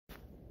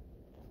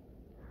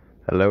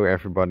Hello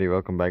everybody,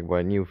 welcome back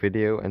by a new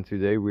video, and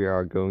today we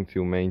are going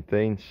to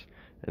maintain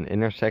an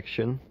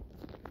intersection.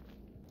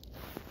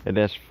 It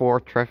has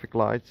 4 traffic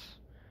lights,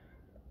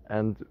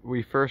 and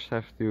we first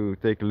have to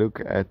take a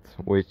look at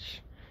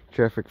which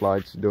traffic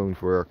lights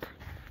don't work.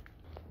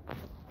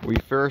 We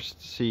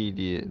first see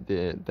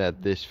that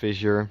this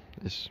fissure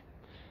is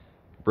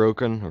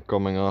broken or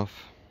coming off,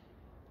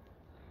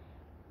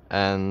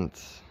 and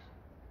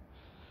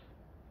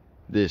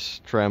this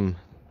tram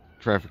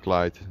traffic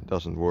light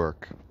doesn't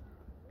work.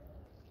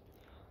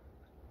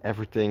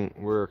 Everything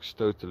works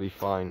totally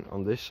fine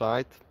on this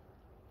side,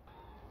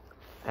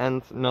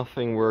 and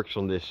nothing works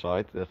on this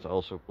side. That's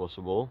also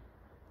possible.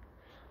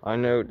 I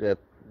know that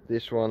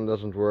this one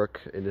doesn't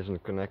work, it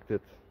isn't connected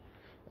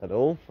at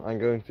all. I'm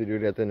going to do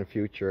that in the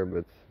future,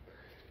 but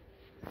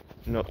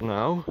not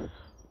now.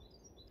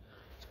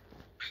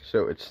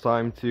 So it's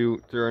time to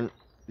turn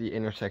the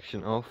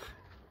intersection off.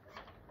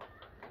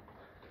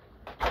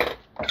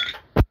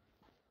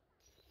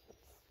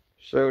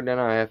 So then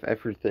I have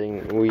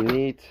everything we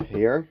need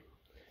here.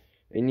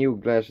 A new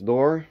glass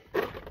door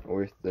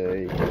with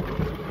a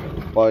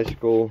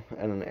bicycle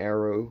and an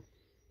arrow.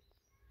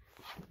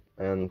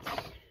 And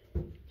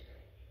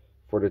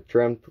for the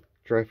tram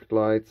traffic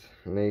light,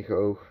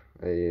 Nego,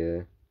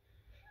 a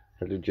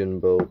halogen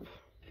bulb.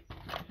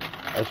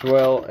 As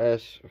well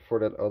as for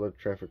that other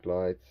traffic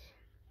light.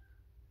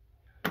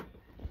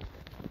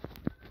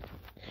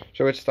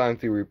 So it's time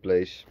to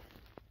replace.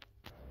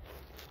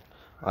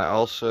 I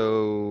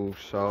also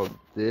saw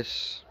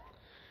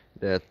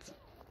that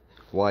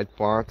white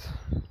part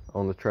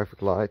on the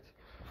traffic light.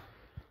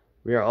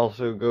 We are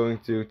also going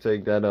to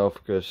take that off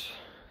because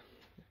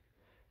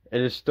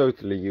it is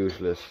totally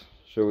useless.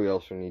 So we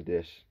also need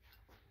this.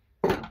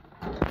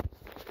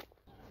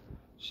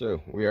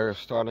 So we are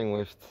starting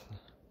with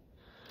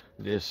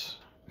this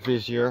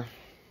fissure,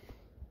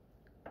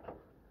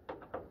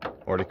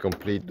 or the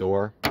complete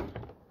door.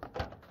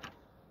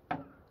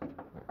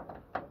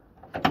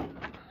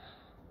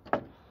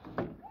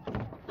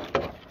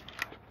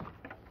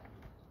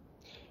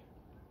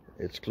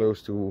 It's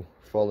close to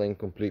falling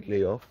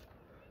completely off.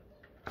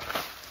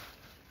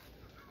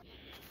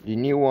 The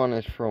new one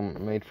is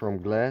made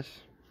from glass.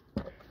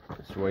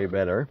 It's way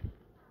better.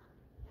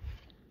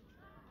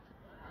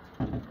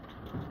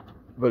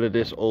 But it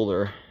is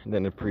older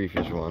than the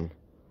previous one.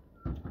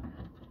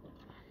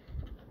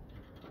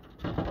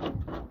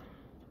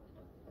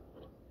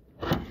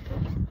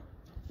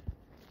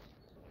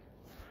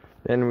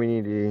 Then we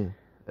need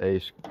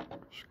a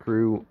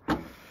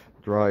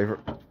screwdriver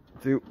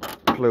to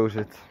close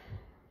it.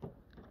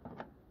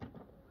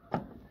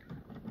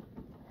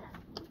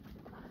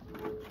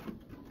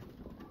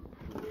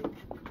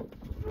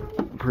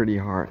 Pretty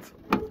hard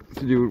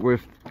to do it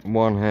with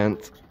one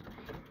hand.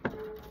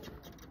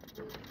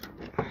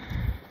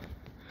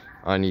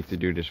 I need to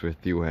do this with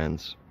 2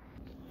 hands.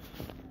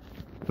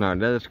 Now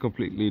that is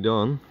completely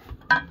done.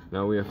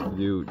 Now we have to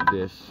do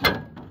this,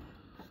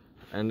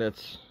 and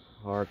that's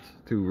hard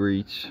to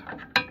reach.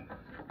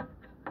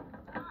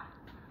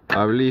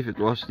 I believe it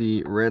was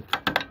the red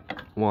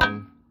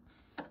one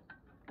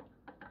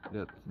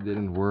that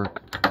didn't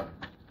work.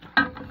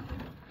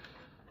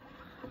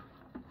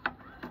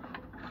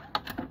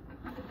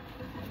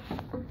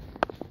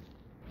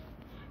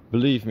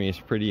 Believe me, it's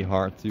pretty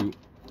hard to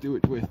do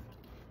it with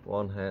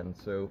one hand,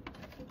 so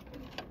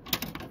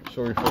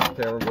sorry for the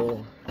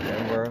terrible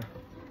camera.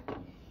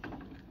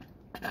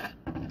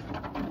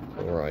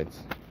 Alright,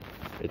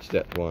 it's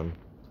that one.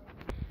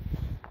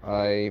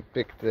 I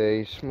picked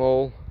a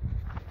small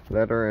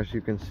ladder, as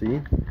you can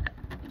see,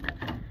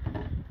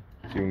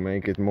 to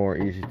make it more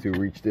easy to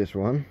reach this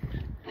one.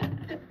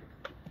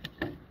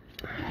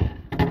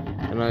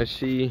 And I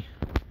see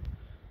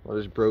what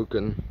is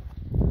broken.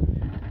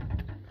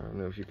 I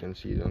don't know if you can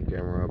see it on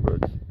camera,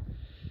 but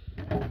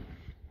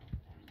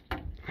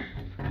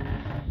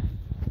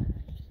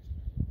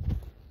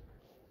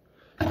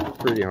it's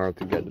pretty hard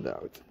to get it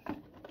out.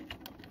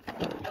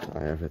 I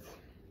have it.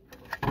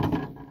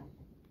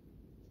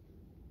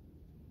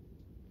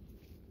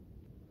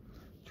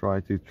 Try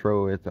to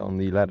throw it on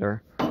the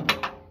ladder.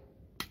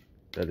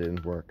 That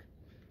didn't work.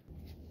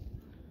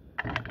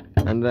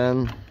 And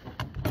then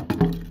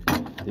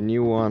the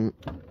new one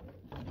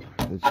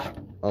is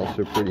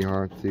also pretty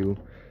hard to.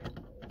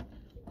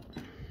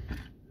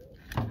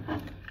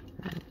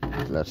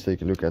 Let's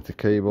take a look at the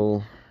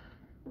cable.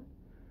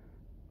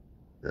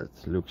 That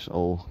looks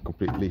all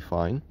completely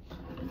fine.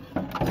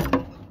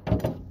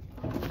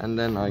 And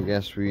then I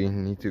guess we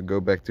need to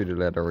go back to the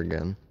ladder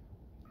again.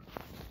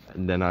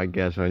 And then I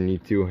guess I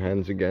need 2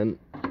 hands again.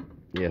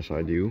 Yes,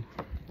 I do.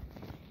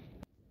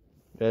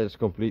 That is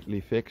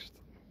completely fixed.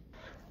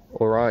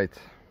 Alright,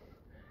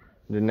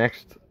 the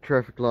next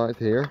traffic light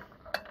here.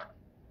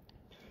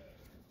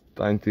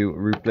 Time to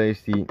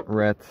replace the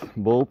red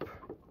bulb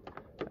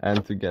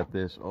and to get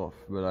this off,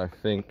 but I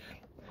think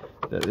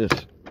that is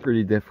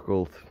pretty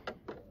difficult.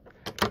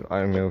 I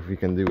don't know if we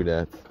can do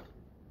that.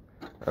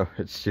 Oh,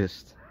 it's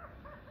just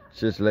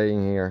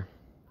laying here.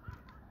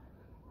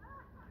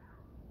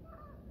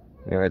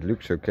 Yeah, it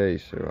looks okay,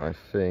 so I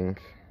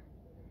think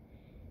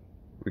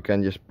we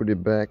can just put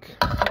it back.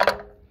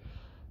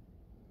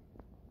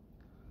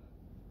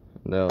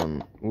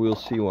 Then we'll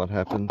see what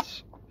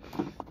happens.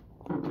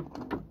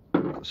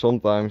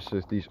 Sometimes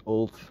with these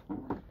old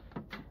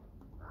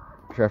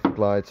traffic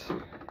lights,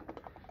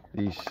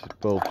 these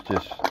bulbs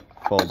just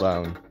fall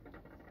down.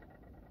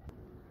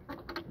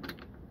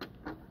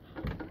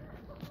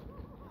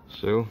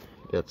 So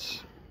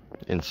that's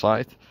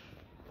inside.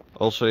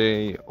 Also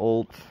a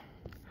old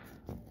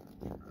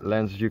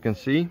lens, as you can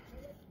see,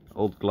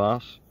 old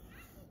glass.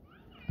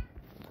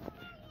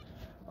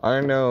 I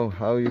don't know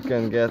how you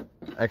can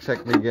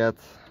exactly get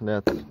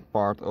that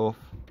part off.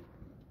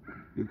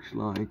 Looks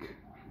like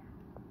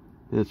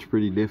that's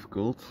pretty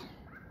difficult,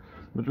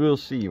 but we'll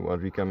see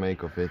what we can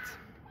make of it.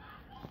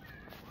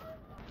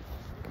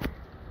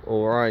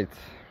 Alright.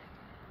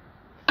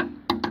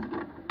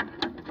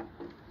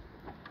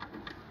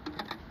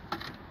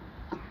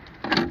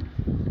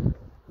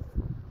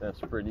 That's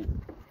pretty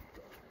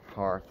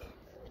hard.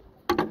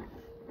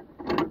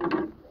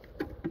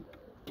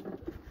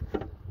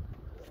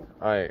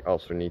 I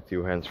also need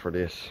 2 hands for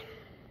this.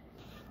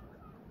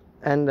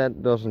 And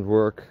that doesn't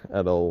work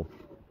at all.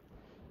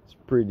 It's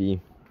pretty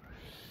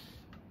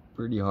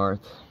hard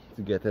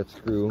to get that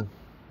screw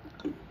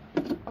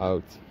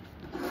out.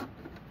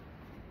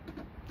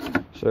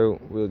 So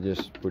we'll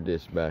just put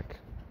this back.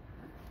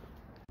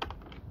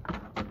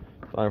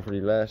 Time for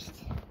the last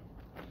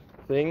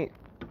thing.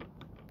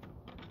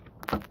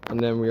 And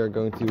then we are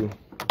going to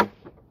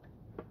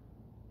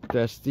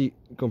test the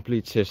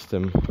complete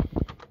system.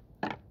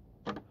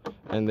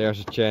 And there's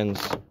a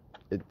chance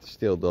it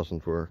still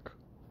doesn't work.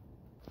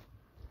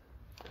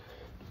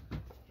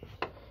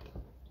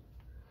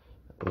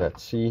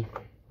 Let's see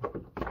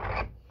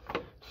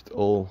if it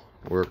all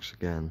works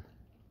again.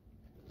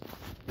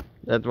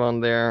 That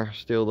one there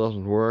still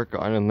doesn't work.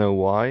 I don't know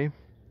why,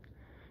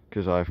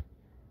 because I've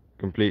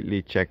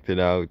completely checked it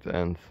out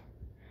and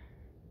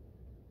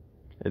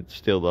it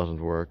still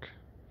doesn't work.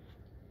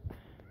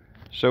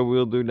 So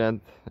we'll do that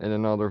in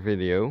another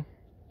video,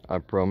 I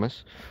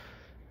promise.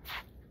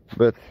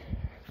 But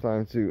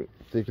time to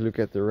take a look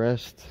at the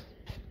rest.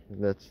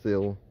 That's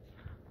still,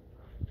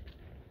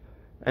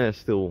 and it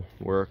still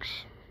works.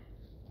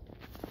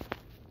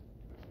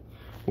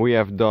 We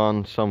have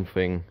done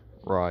something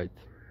right,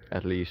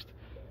 at least.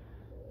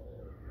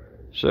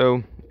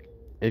 So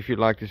if you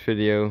like this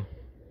video,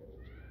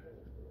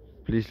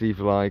 please leave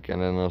a like,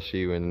 and then I'll see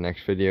you in the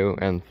next video,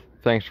 and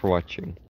thanks for watching.